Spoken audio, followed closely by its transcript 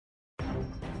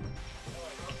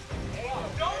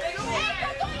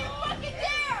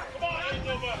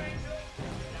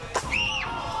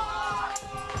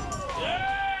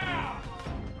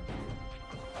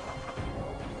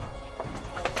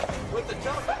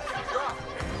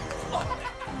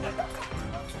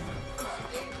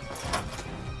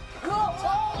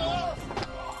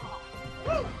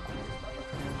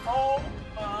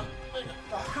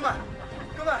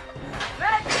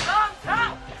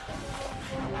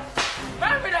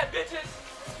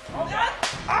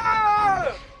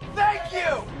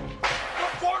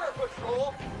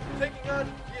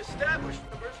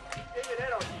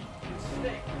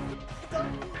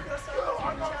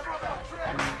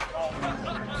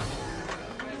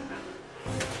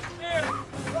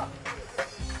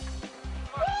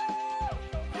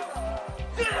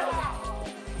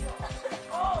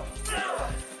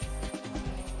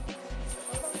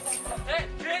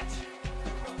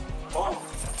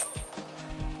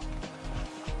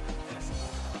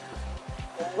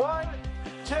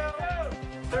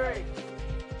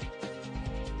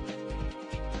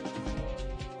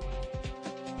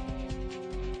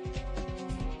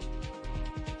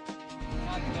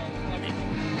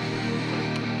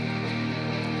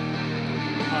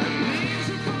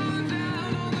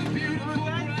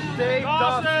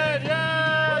Dawson.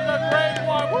 Yeah, the great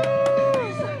one. Woo!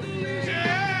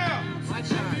 Yeah.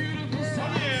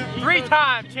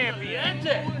 Three-time champion. That's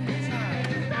it.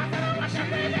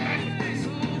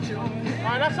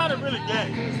 Alright, that sounded really gay.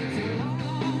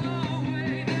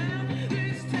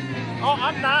 Oh,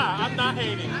 I'm not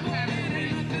hating.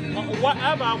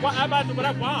 Whatever,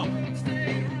 wow.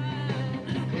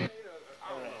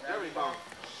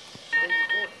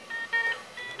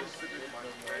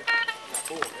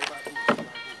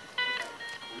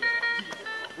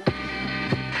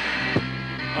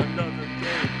 Another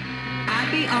day. I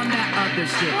be on that other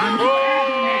shit. I'm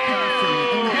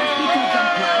constantly, and that's because I'm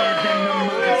flying than the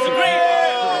most.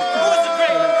 Who's the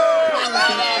great?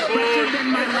 Fresher than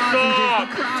my lozenges.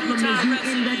 The problem is you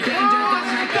in the danger zone.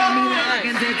 Like me like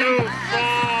and they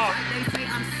say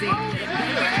I'm sick.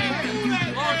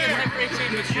 Longest heavyweight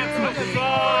championship.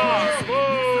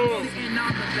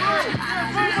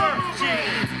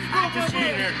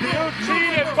 You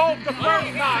cheated both the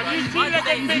first time. You cheated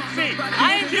against Big C.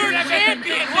 I am your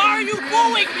champion. Why are you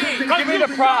booing me? Give me the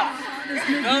props.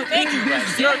 No, thank you,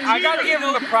 guys. I gotta give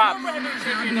him the props.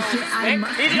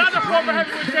 He's not the former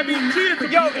heavyweight champion. He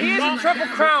cheated. Yo, he is a Triple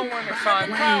Crown winner, son.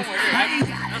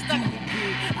 That's not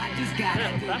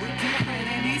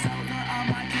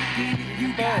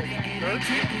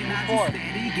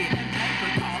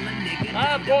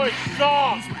That boy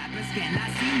soft.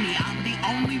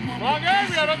 Wrong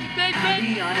area, don't you think, I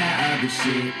baby? be on that other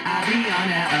shit. I be on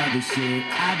that other shit.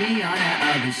 I be on that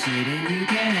other shit, and you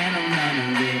can't handle none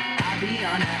of it. I be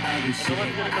on that other shit. I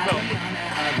be on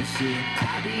that other shit.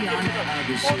 I be on that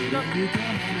other shit, and you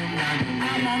can't handle none of it.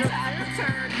 I'm on top of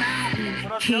Turd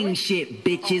Mountain. King shit,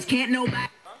 bitches. Can't nobody.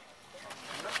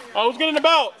 Oh, who's getting the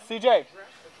belt? CJ.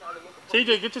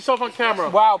 CJ, get yourself on camera.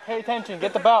 Wow, pay attention.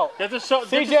 Get the belt. Get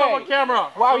yourself on camera.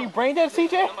 Wow, you brain dead,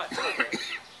 CJ?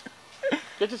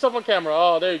 Get yourself on camera.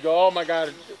 Oh, there you go. Oh my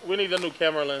God, we need a new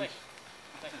camera lens.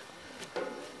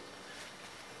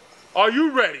 Are you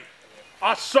ready?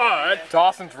 I saw it.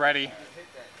 Dawson's ready.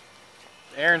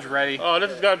 Aaron's ready. Oh,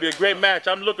 this is gonna be a great match.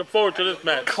 I'm looking forward to this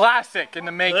match. Classic in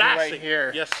the making Classic. right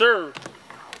here. Yes, sir.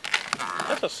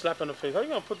 That's a slap in the face. How are you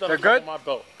gonna put that They're on good? my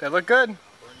belt? They look good.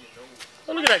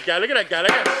 Oh, look at that guy. Look at that guy.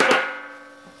 That guy's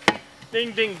suck.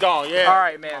 Ding, ding, dong. Yeah. All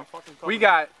right, man. We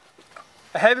got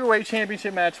a heavyweight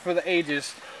championship match for the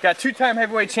ages. Got two-time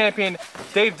heavyweight champion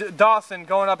Dave Dawson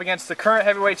going up against the current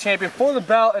heavyweight champion for the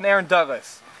belt and Aaron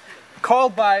Douglas.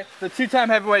 Called by the two-time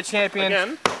heavyweight champion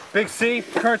Again. Big C,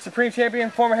 current supreme champion,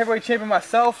 former heavyweight champion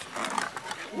myself.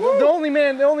 The only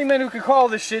man who could call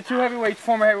this shit. Two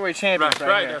former heavyweight champions. That's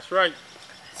right. here. That's right.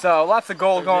 So lots of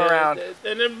gold going around.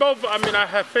 And then both. I mean, I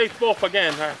have faced both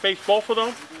again. I faced both of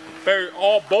them.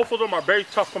 Both of them are very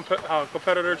tough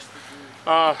competitors.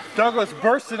 Douglas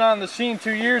bursted on the scene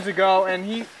 2 years ago, and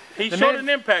he showed an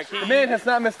impact. The man has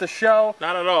not missed a show.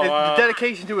 Not at all. The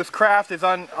dedication to his craft is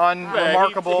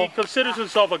unremarkable. He considers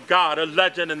himself a god, a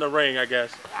legend in the ring, I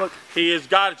guess. Look, he is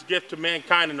God's gift to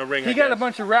mankind in the ring. He got a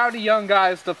bunch of rowdy young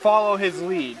guys to follow his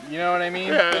lead. You know what I mean?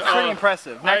 Yeah, it's pretty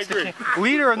impressive. I agree.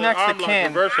 Leader of next to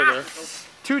kin. There.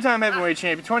 Two-time heavyweight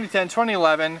champion, 2010,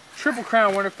 2011, Triple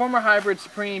Crown winner, former hybrid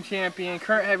supreme champion,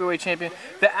 current heavyweight champion.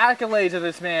 The accolades of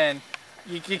this man,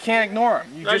 you can't ignore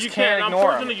him. You just can't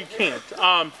ignore him. Unfortunately, you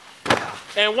can't.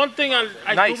 And one thing I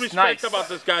do respect about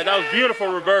this guy, that was beautiful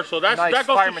reversal. That goes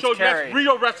to show you that's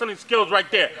real wrestling skills right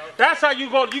there. That's how you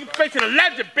go. You facing a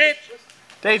legend, bitch.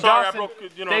 Dave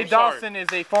Dawson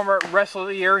is a former wrestler of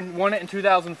the year and won it in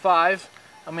 2005.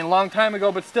 I mean, a long time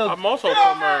ago, but still. I'm also a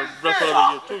former wrestler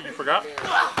of the year too. You forgot?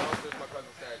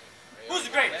 Who's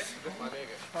the greatest?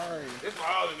 Sorry. This my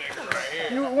other nigga right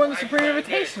here. You won the Supreme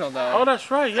Invitational, though. Oh, that's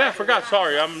right. Yeah, I forgot.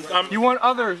 Sorry. You won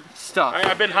other stuff.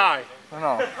 I've been high. I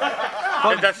know.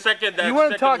 And that second. You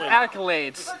want to talk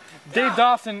accolades? Dave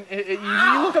Dawson.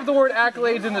 You look up the word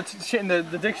accolades in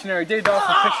the dictionary. Dave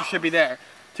Dawson's picture should be there.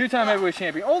 Two-time heavyweight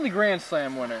champion, only Grand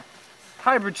Slam winner,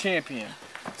 hybrid champion,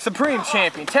 supreme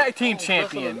champion, tag team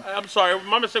champion. I'm sorry.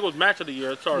 My mistake was match of the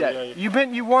year. Sorry. Yeah.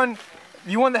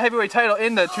 You won the heavyweight title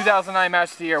in the 2009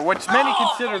 match of the year, which many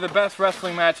consider the best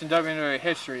wrestling match in WMWA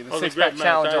history, the Six-Pack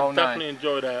Challenge 09. I definitely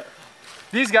enjoyed that.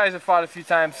 These guys have fought a few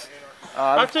times.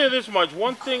 I'll tell you this much.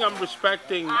 One thing I'm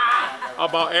respecting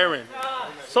about Aaron,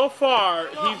 so far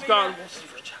he's gone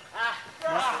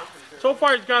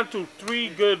to 3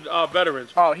 good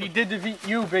veterans. Oh, he did defeat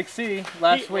you, Big C,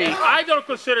 last week. I don't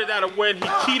consider that a win. He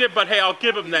cheated, but hey, I'll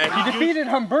give him that. He defeated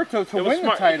Humberto to win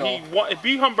the title. He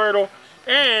beat Humberto,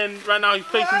 and right now he's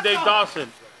facing Dave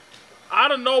Dawson. I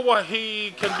don't know what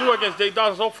he can do against Dave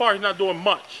Dawson. So far, he's not doing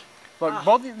much. Look,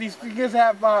 both of these guys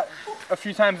have fought a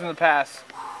few times in the past.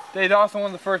 Dave Dawson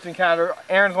won the first encounter.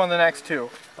 Aaron's won the next two.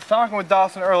 I was talking with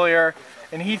Dawson earlier,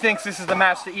 and he thinks this is the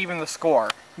match to even the score.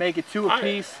 Make it 2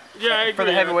 apiece for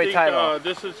the heavyweight title.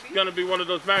 This is going to be one of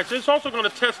those matches. It's also going to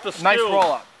test the skills. Nice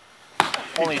roll-up.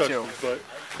 Only 2. But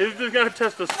it's going to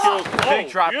test the skills. Big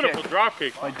drop beautiful kick. Drop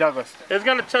kick. Like Douglas. It's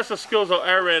going to test the skills of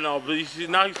Aaron. Now he's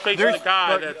facing a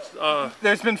guy that's...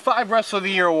 There's been 5 Wrestler of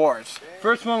the Year awards.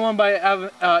 First one won by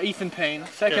Ethan Payne.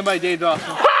 Second by Dave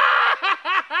Dawson.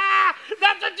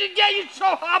 That's what you get, you so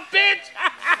hot bitch!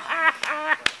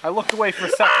 I looked away for a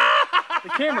second. The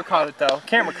camera caught it, though.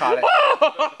 Camera caught it.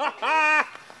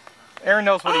 Aaron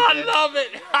knows what he did. I love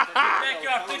it!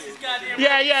 Backyard, fix this goddamn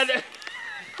Yeah.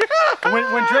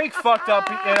 When Drake fucked up,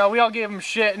 you know, we all gave him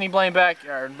shit and he blamed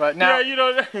Backyard. But now,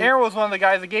 Aaron was one of the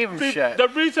guys that gave him shit. The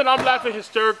reason I'm laughing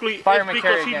hysterically is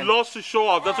because he lost to show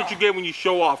off. That's what you get when you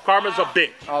show off. Karma's a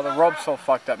bitch. Oh, the rope's so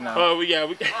fucked up now. Oh,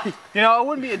 yeah. You know, it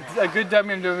wouldn't be a good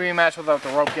WWE match without the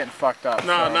rope getting fucked up.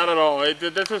 No, not at all.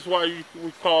 This is why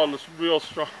we call this real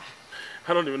strong.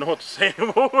 I don't even know what to say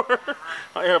anymore.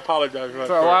 I apologize.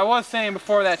 So, I was saying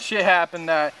before that shit happened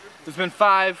that there's been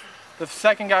 5. The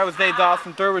second guy was Dave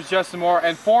Dawson, third was Justin Moore,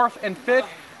 and 4th and 5th,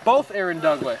 both Aaron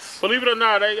Douglas. Believe it or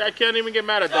not, I can't even get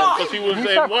mad at that because he was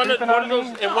in one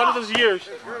of those years.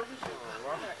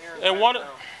 In one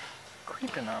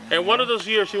of those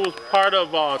years, he was part of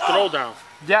Throwdown.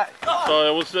 Yeah. So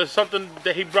it was something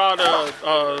that he brought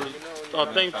a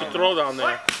thing to Throwdown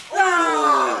there.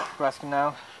 Resting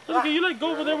now. Look, can you like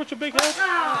go over there with your big head?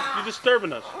 You're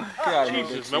disturbing us.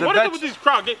 Jesus, man. What is it with these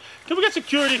crowds? Can we get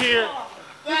security here?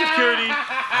 Security.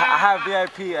 I have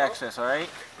VIP access, all right?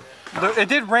 It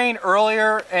did rain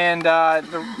earlier, and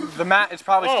the mat is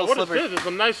probably still slippery. What is this? It's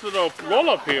a nice little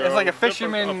roll-up here. It's like a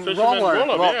fisherman roller.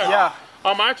 Yeah.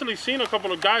 I actually seen a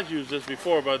couple of guys use this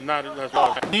before, but not as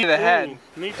well. Knee to the head.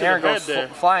 Aaron goes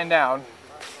flying down.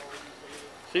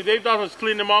 See, Dave Dawson's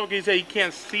cleaning him off because he said he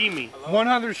can't see me.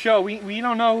 100 show. We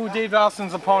don't know who Dave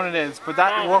Dawson's opponent is, but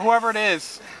whoever it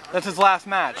is, that's his last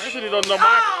match. I actually don't know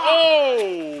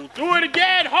Oh! Do it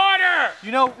again! Harder!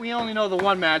 You know, we only know the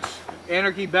one match.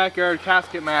 Anarchy Backyard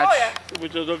Casket match. Oh, yeah.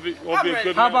 Which won't be a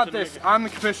good How about this? I'm the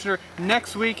commissioner.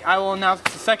 Next week, I will announce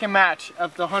the second match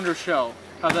of the 100 show.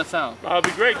 How's that sound? That'll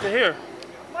be great to hear.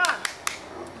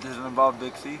 Does it involve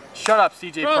Big C? Shut up,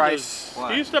 CJ Price.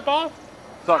 Can you step off?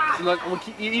 Look,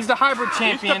 he's the hybrid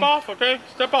champion. Step off, okay?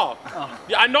 Step off. Oh.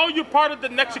 Yeah, I know you're part of the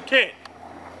next kid.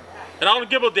 And I don't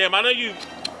give a damn. I know you,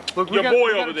 your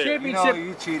boy over there. No,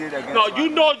 you cheated against No, you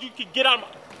know you can get out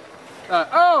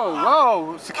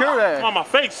whoa, security. on my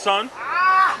face, son.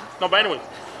 No, but anyways,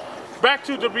 back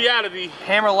to the reality.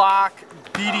 Hammerlock,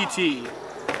 DDT.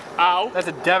 Ow. That's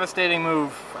a devastating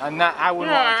move. I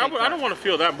wouldn't want to take that. I don't want to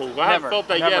feel that move. I haven't felt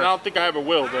that yet. I don't think I ever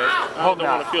will, but I don't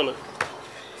want to feel it.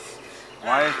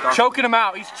 Why is choking him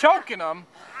out. He's choking him.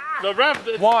 The ref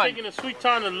is taking a sweet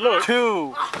time to look.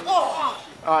 2.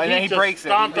 And then he breaks it.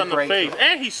 Stomped on the face.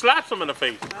 And he slaps him in the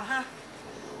face.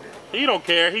 He don't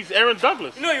care. He's Aaron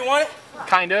Douglas. You know you want it?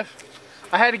 Kind of.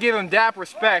 I had to give him dap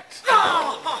respect.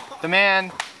 The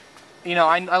man, you know,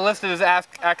 I listed his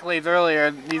accolades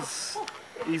earlier.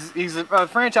 He's a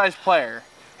franchise player.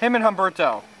 Him and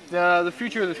Humberto, the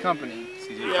future of this company.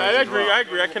 Yeah, I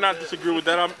agree. I cannot disagree with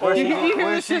that. You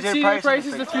hear this shit? CJ Price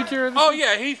is the future of this company?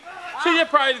 Oh yeah, CJ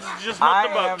Price is just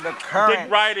nothing but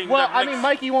dick riding. Well, I mean,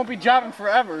 Mikey won't be jobbing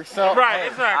forever, so. Right,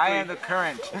 exactly. I am the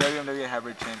current WMWA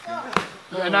heavyweight champion.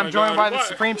 And I'm joined by the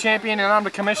Supreme Champion, and I'm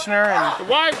the Commissioner. And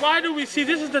why do we see?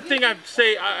 This is the thing I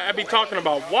be talking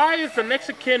about. Why is the next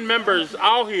of kin members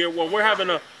out here when we're having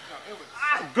a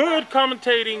good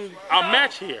commentating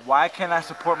match here? Why can't I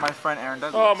support my friend Aaron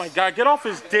Douglas? Oh my God, get off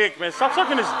his dick, man. Stop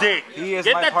sucking his dick. He is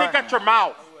Get my that partner. dick out your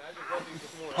mouth.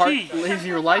 He's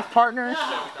your life partner?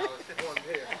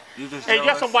 Hey, you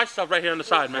got some white stuff right here on the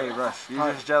side, man. Hey, Rush,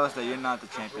 you're just jealous that you're not the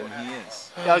champion. He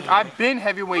is. Yeah, like, I've been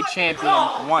heavyweight champion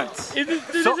once.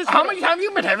 How many times have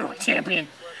you been heavyweight champion?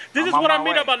 This is what I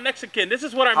mean about next of kin. This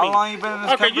is what I mean. How long you been in this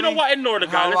company? You know what? Ignore the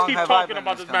guy. Let's keep talking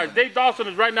about this match. Dave Dawson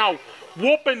is right now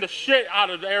whooping the shit out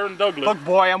of Aaron Douglas. Look,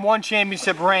 boy, I'm one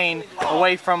championship reign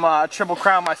away from a triple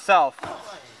crown myself.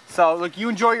 So, look, you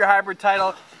enjoy your hybrid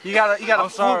title. You got. I'm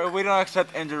sorry, we don't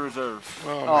accept injured reserve.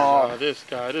 Oh my God, this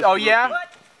guy. Oh yeah.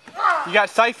 You got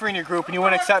Cypher in your group and you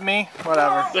wouldn't accept me?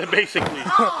 Whatever. Basically.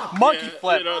 Monkey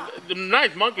flip. You know, the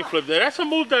nice monkey flip there. That's a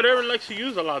move that Aaron likes to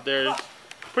use a lot there. It's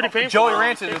pretty painful. Joey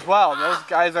Rancid as well. Those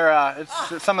guys are,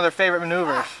 it's some of their favorite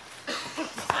maneuvers.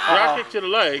 Drop kick to the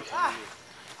leg.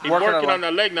 He's working on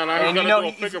that leg now. He's going to do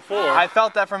a figure 4. I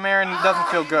felt that from Aaron. It doesn't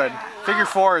feel good. Figure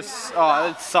 4 is,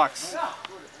 it sucks.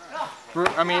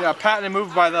 I mean, a patented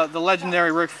move by the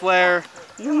legendary Ric Flair.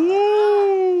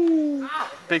 Woo!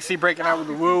 Big C breaking out with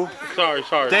the woo. Sorry.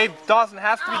 Dave Dawson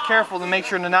has to be careful to make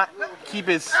sure to not keep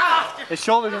his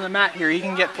shoulders on the mat here. He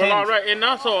can get pinned. Well, all right, and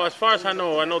also, as far as I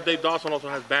know Dave Dawson also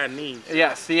has bad knees.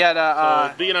 Yes, he had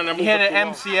an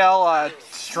MCL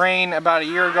strain about a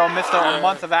year ago, missed a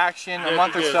month of action, a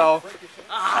month or so.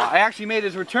 I actually made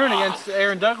his return against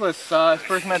Aaron Douglas, his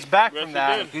first match back from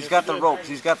that. He's got the ropes.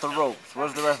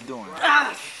 What's the ref doing?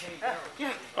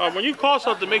 When you call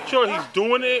something, make sure he's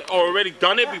doing it or already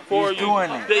done it before He's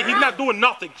not doing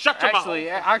nothing. Shut your mouth.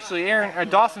 Actually,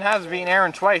 Dawson has beaten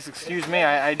Aaron twice. Excuse me,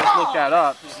 I just looked that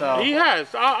up. So he has.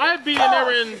 I've beaten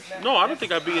Aaron. No, I don't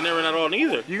think I've beaten Aaron at all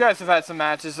either. You guys have had some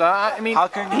matches. I mean,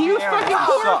 he was fucking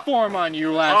chloroform on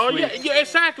you last week. Yeah,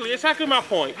 exactly my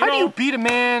point. How do you beat a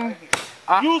man?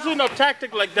 Using a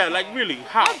tactic like that, like really,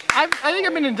 how? I think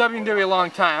I've been in WMWA a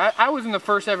long time. I was in the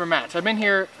first ever match. I've been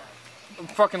here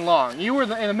fucking long. You were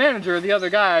the manager of the other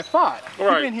guy I fought.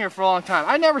 Right. You've been here for a long time.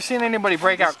 I've never seen anybody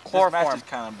break out chloroform. This match is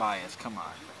kind of biased. Come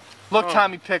on. Look,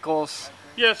 Tommy Pickles.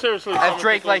 Yeah, seriously. As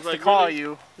Drake likes to call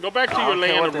you. Go back to your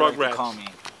land of Rugrats. Call me.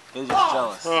 They're just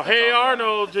jealous. Hey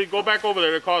Arnold, go back over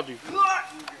there. They called you.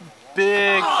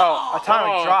 Big.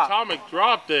 Atomic drop. Atomic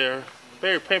drop there.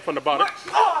 Very painful in the bottom.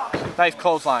 Nice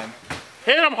clothesline.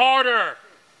 Hit him harder.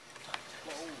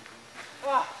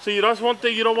 See, that's one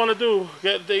thing you don't want to do.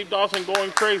 Get Dave Dawson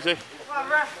going crazy.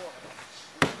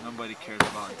 Nobody cares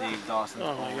about Dave Dawson.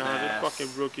 Oh my God, these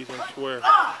fucking rookies! I swear.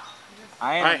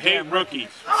 I hate rookies.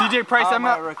 CJ Price, I'm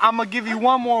gonna give you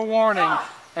one more warning,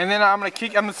 and then I'm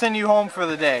gonna send you home for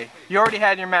the day. You already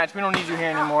had your match. We don't need you here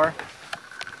anymore.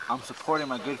 I'm supporting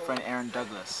my good friend Aaron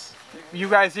Douglas. You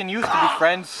guys didn't used to be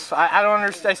friends. I don't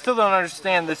understand. I still don't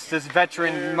understand this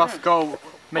veteran must go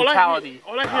mentality.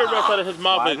 All I hear out of his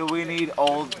mouth Why is, do we need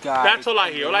old guys? That's all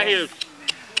I hear.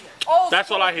 That's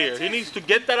all I hear. He needs to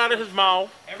get that out of his mouth.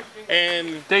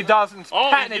 And Dave Dawson's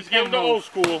patented just give him the old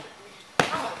school.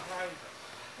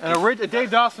 Dave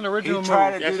Dawson original move. He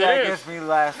tried to do that against me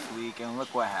last week, and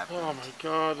look what happened. Oh my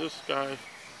God, this guy.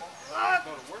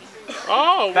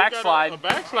 Oh, backslide. A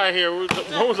backslide here.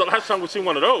 When was the last time we seen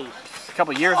one of those? A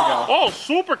couple years ago. Oh,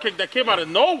 super kick that came out of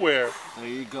nowhere. There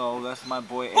you go. That's my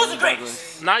boy Aaron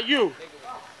Douglas. Not you.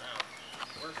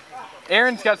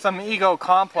 Aaron's got some ego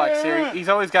complex here. He's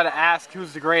always got to ask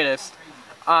who's the greatest.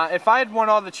 If I had won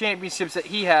all the championships that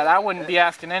he had, I wouldn't be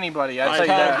asking anybody. I'd tell you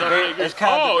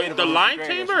that. The line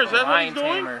tamer? Is that what he's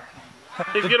doing?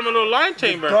 He's getting him a little line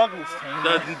tamer. The Douglas tamer.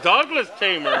 The Douglas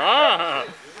tamer. Ah.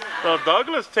 The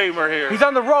Douglas tamer here. He's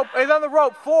on the rope. He's on the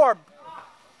rope. 4.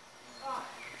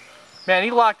 Man,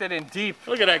 he locked it in deep.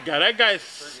 Look at that guy. That guy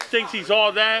thinks he's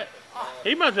all that.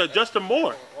 He might have Justin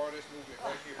Moore.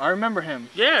 I remember him.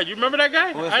 Yeah, you remember that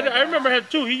guy? I remember him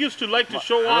too. He used to like to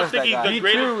show off, think he's the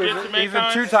greatest. He's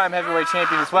a 2-time heavyweight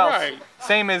champion as well. Right.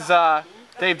 Same as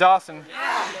Dave Dawson.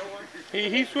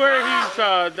 He swear he's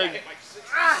the...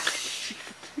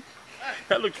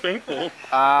 That looks painful.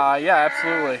 Yeah,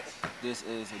 absolutely. This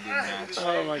is a good match.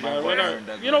 Oh my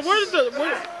God. You know,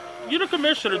 you're the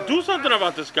commissioner. Do something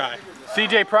about this guy.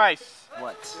 CJ Price.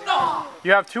 What?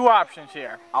 You have 2 options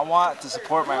here. I want to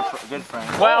support my good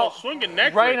friend. Well, swinging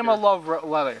neck write him a love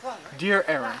letter. Dear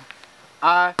Aaron,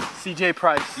 CJ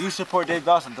Price. You support Dave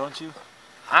Dawson, don't you?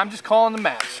 I'm just calling the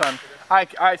match, son.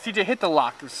 CJ, hit the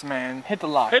lockers, man. Hit the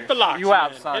lockers. Hit the locks. You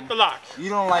out, son. Hit the locks. You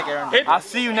don't like Aaron Douglas. I'll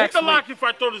see you next week. Hit the lock if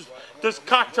I throw this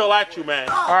cocktail at you, man.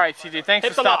 All right, CJ. Thanks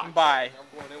for stopping by.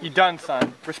 You done,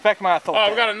 son. Respect my authority. Oh,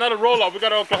 we got another roll up. We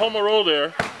got an Oklahoma roll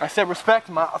there. I said respect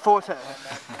my authority.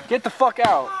 Get the fuck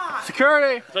out.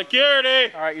 Security.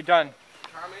 Security. All right, you're done.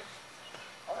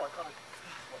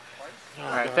 All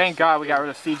right, thank God we got rid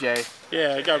of CJ.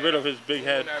 Yeah, I got rid of his big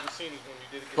head.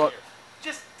 But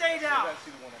just stay down.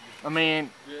 I mean,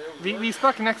 these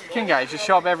fucking Mexican guys just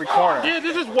show up every corner. Yeah,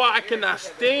 this is why I cannot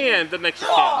stand the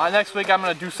Mexican. Next week I'm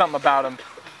gonna do something about him.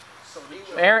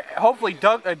 Aaron, hopefully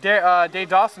Dave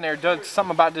Dawson there does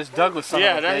something about this Douglas son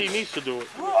Yeah, of a that bitch. he needs to do it.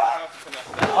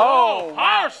 Oh,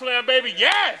 power slam, baby,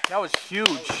 yes! That was huge.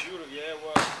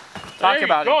 Talk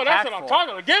about it. That's what I'm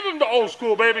talking about. Give him the old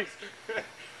school, baby.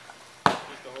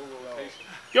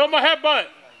 Give him a headbutt.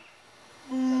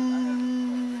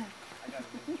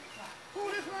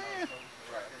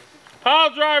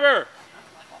 Pile driver.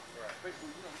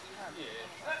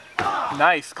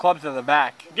 Nice club to the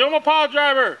back. Give him a pile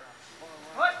driver.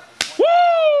 Woo!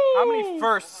 How many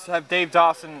firsts have Dave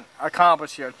Dawson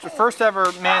accomplished here? The first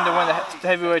ever man to win the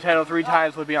heavyweight title 3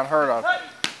 times would be unheard of.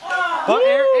 But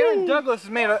Aaron Douglas has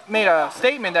made a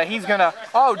statement that he's gonna.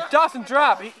 Oh, Dawson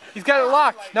drop. He's got it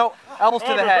locked. No, elbows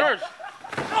to the head.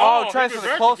 Oh, tries for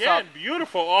the close up.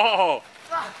 Beautiful. Oh.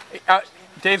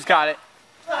 Dave's got it.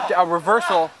 A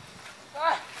reversal.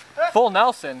 full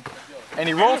Nelson, and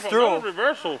he rolls through.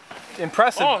 Reversal.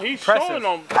 Impressive. Oh, he's impressive. showing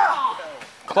them.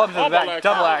 Clubs to the back,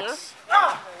 double axe.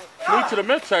 Knee to the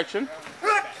midsection.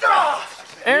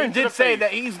 Aaron did say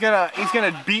that he's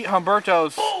gonna beat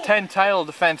Humberto's 10 title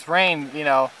defense reign. You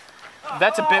know,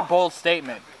 that's a bit bold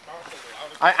statement.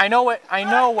 I know what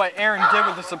Aaron did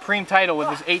with the Supreme title with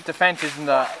his 8 defenses in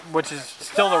the, which is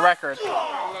still the record.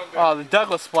 The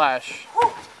Douglas Splash.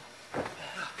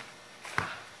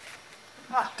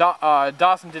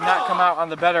 Dawson did not come out on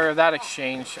the better of that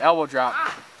exchange. Elbow drop.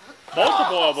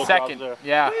 Multiple elbow Second, drops there.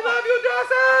 yeah. We love you,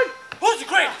 Dawson! Who's the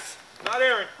greatest? Not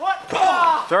Aaron. What?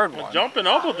 Third one. Jumping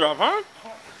elbow drop, huh?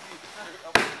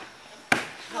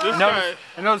 This guy,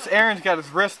 I noticed Aaron's got his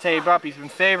wrist taped up. He's been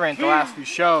favoring it the last few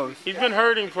shows. He's been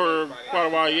hurting for quite a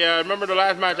while. Yeah, I remember the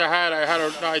last match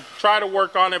I tried to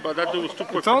work on it, but that dude was too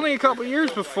quick. It's only a couple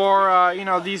years before, you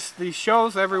know, these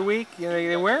shows every week, you know,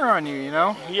 they wear on you, you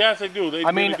know? Yes, they do. They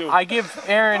really do. I give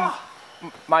Aaron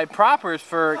my propers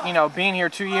for, you know, being here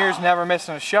 2 years, never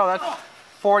missing a show. That's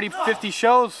 40, 50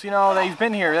 shows, you know, that he's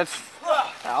been here. That's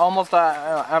almost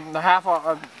half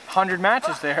 100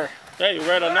 matches there. Yeah, you're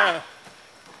right on that.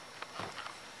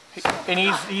 And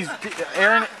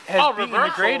Aaron has beaten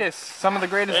the greatest, some of the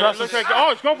greatest wrestlers. Looks like,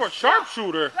 he's going for a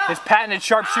sharpshooter. His patented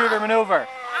sharpshooter maneuver.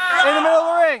 In the middle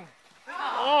of the ring.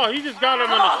 Oh, he just got him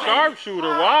in a sharpshooter.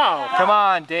 Wow. Come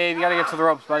on, Dave. You got to get to the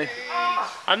ropes, buddy.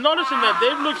 I'm noticing that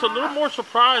Dave looks a little more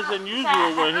surprised than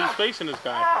usual when he's facing this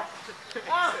guy.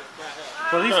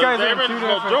 Well, these guys are in two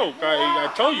no joke. I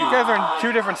told you. These guys are in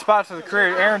 2 different spots of the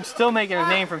career. Aaron's still making a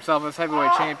name for himself as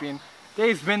heavyweight champion.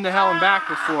 Dave's been to hell and back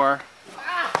before.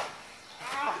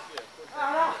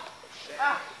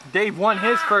 Dave won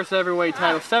his first heavyweight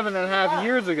title 7.5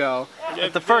 years ago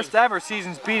at the first ever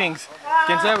season's beatings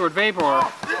against Edward Vapor.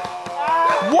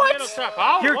 What?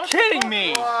 You're kidding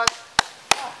me!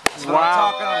 That's what I'm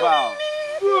talking about.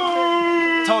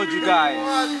 Told you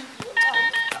guys.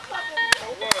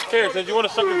 Here, since you want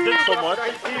to suck his dick so much.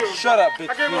 Shut up,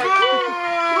 bitch. Boom!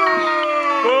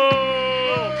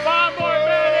 5 more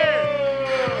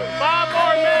minutes! 5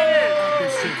 more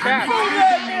minutes!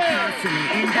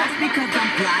 And that's because I'm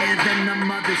flyer than the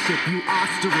mothership. You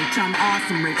ostrich, I'm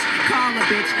awesome rich. Call a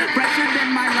bitch, fresher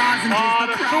than my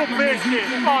lozenges. The problem is you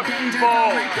in the danger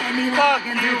zone like Kenny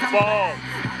Loggins.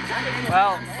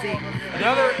 Well,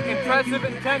 another impressive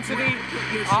intensity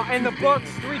in the books.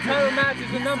 3 title matches,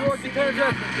 the number 1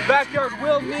 contender. Backyard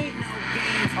will meet.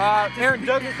 Aaron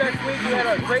Douglas next week. We had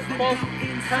a great false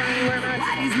time anywhere match.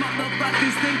 These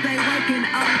motherfuckers think they waking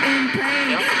up in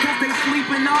pain, cause they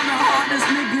sleeping on the hardest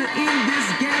nigga in this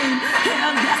game.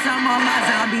 Hell yes, I'm on my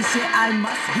zombie shit, I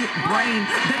must get brain.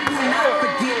 They will not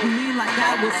forget me like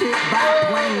I was hit by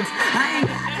planes. I ain't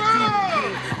got to do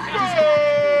it, I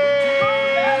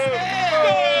just got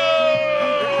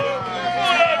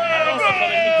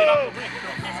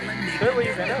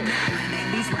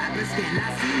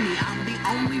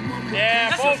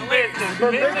Yeah, both bitches.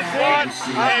 Business one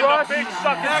and the big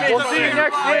sucking bitch. We'll see you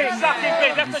next week. Sucking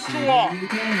bitch, that's the true all. You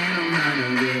can't handle none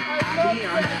of it. I be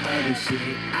on that other shit.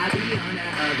 I be on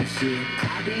that other shit.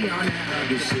 I be on that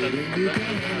other shit. And you can't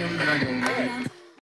handle none of it.